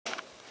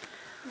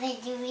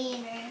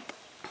Refrigerator.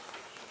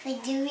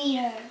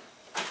 Refrigerator.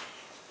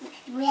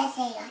 Where's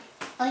it?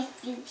 Orange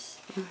juice.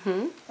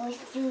 Orange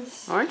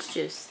juice. Orange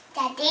juice.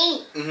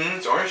 Daddy.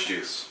 It's orange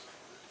juice.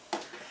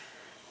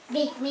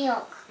 Big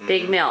milk.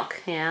 Big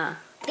milk, yeah.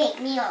 Big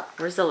milk.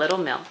 Where's the little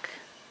milk?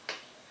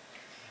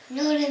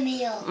 Little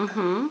milk.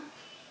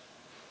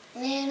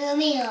 Little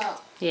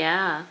milk.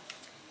 Yeah.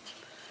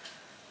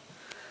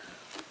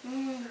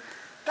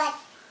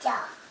 Pasta.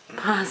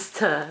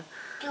 Pasta.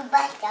 Two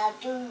pasta.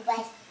 Two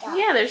pasta.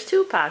 Yeah, there's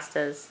 2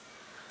 pastas.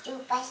 Two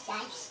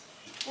pastas.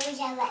 Two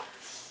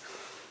salads.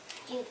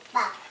 Two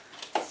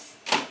puffs.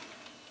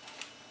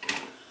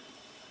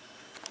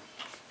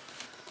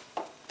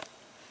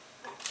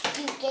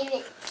 Two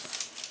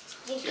carrots.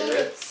 Two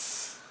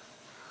carrots.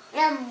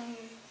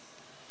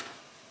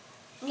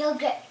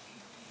 Yogurt.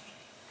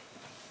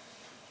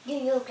 Do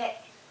yogurt.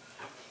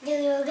 Do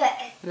yogurt.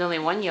 There's only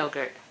 1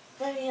 yogurt.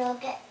 Do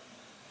yogurt.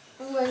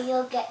 More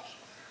yogurt.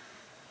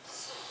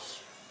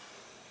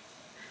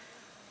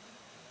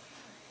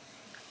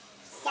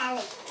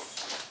 Salad.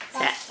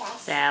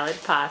 Salad,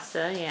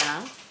 pasta,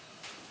 yeah.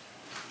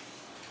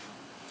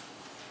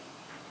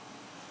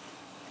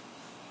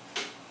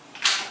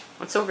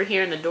 What's over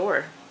here in the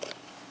door?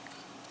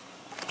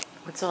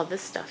 What's all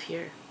this stuff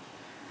here?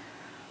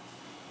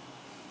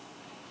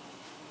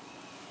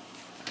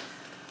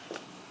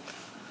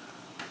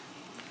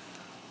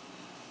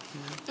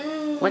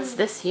 What's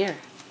this here?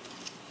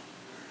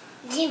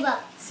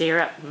 Syrup.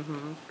 Syrup.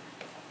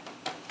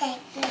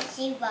 Chocolate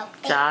syrup.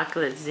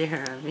 Chocolate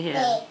syrup,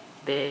 yeah.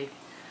 Big.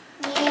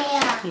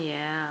 Yeah.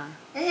 Yeah.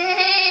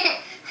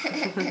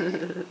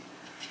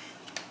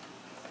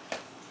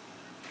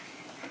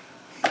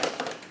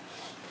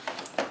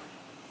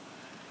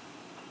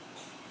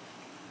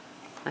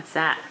 What's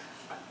that?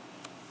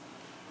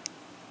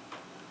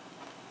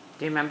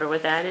 Do you remember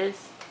what that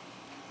is?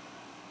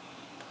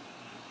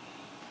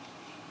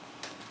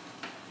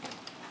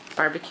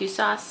 Barbecue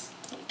sauce?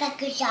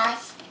 Barbecue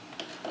sauce.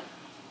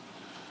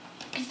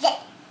 Pizza.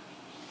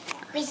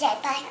 Pizza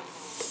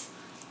buns.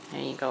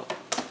 There you go.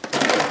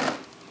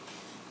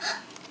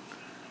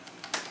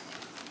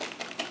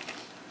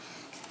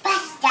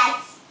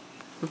 Pastas.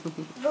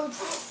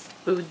 Foods.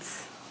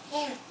 Foods.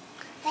 Yeah.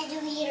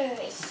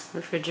 Refrigerators.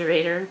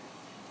 Refrigerator.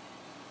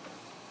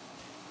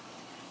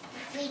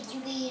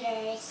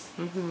 Refrigerators.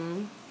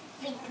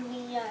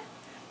 Refrigerator.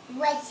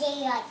 What's it?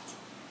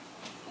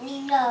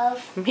 Meatloaf.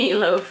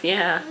 Meatloaf,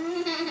 yeah.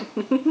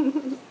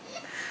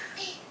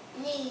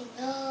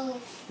 Meatloaf.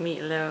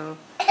 Meatloaf. Meatloaf.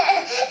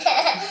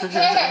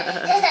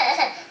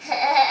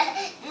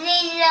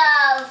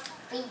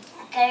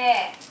 Finger.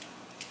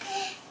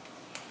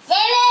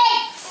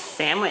 Sandwich.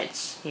 Sandwich,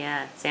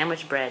 yeah.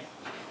 Sandwich bread.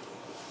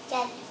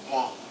 Bread.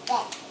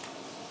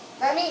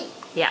 Mommy.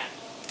 Yeah.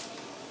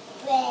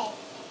 Bread.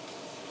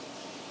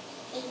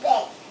 Eat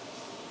bread.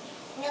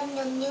 Num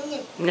num num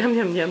num. Yum,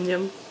 yum, yum,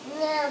 yum.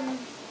 Num.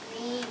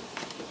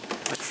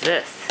 What's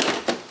this?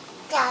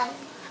 Done.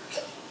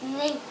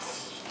 Rinse.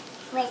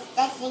 With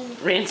dressing.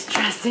 Ranch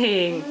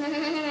dressing.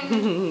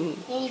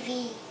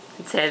 Heavy.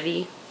 It's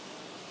heavy.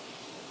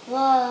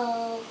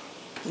 Whoa.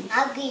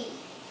 Ugly.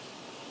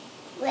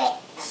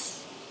 Wet.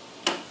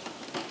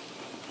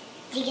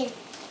 Chicken.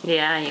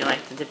 Yeah, you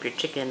like to dip your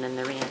chicken in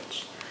the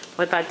ranch.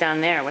 What about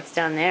down there? What's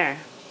down there?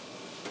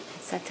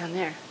 What's that down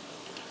there?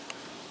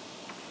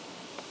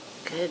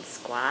 Good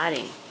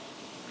squatting.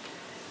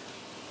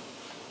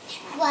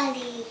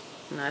 Squatty.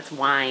 No, that's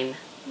wine.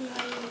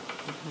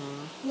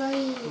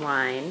 Wine.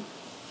 Wine.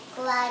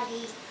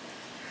 Squatty.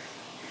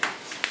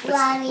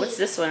 Squatty. What's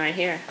this one right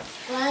here?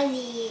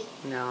 Squatty.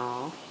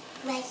 No.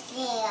 What's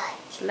that?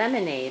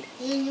 Lemonade.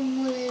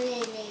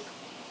 Lemonade.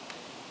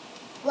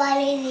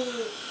 Squatty.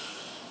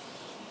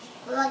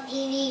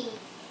 Squatty.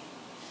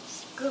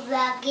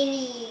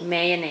 Squatty.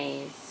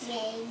 Mayonnaise.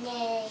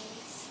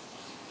 Mayonnaise.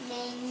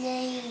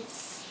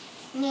 Mayonnaise.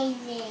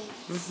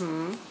 Mayonnaise.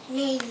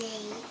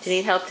 Mayonnaise. Do you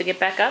need help to get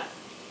back up?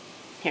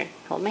 Here,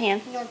 hold my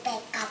hand. No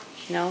backup.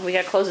 No, we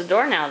gotta close the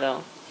door now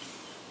though.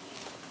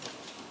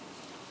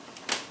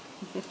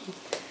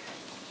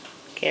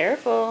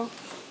 Careful.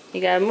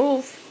 You gotta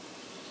move.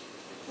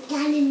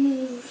 Gotta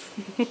move.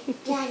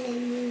 Gotta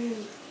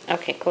move.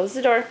 Okay, close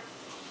the door.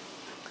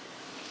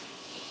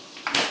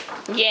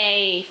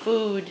 Yay,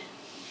 food.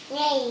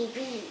 Yay,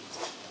 food.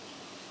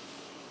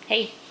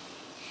 Hey.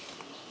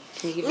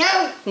 Can you give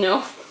No.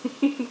 No?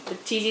 The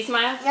cheesy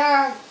smile?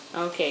 No.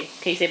 Okay.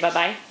 Can you say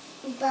bye-bye?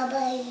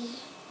 Bye-bye.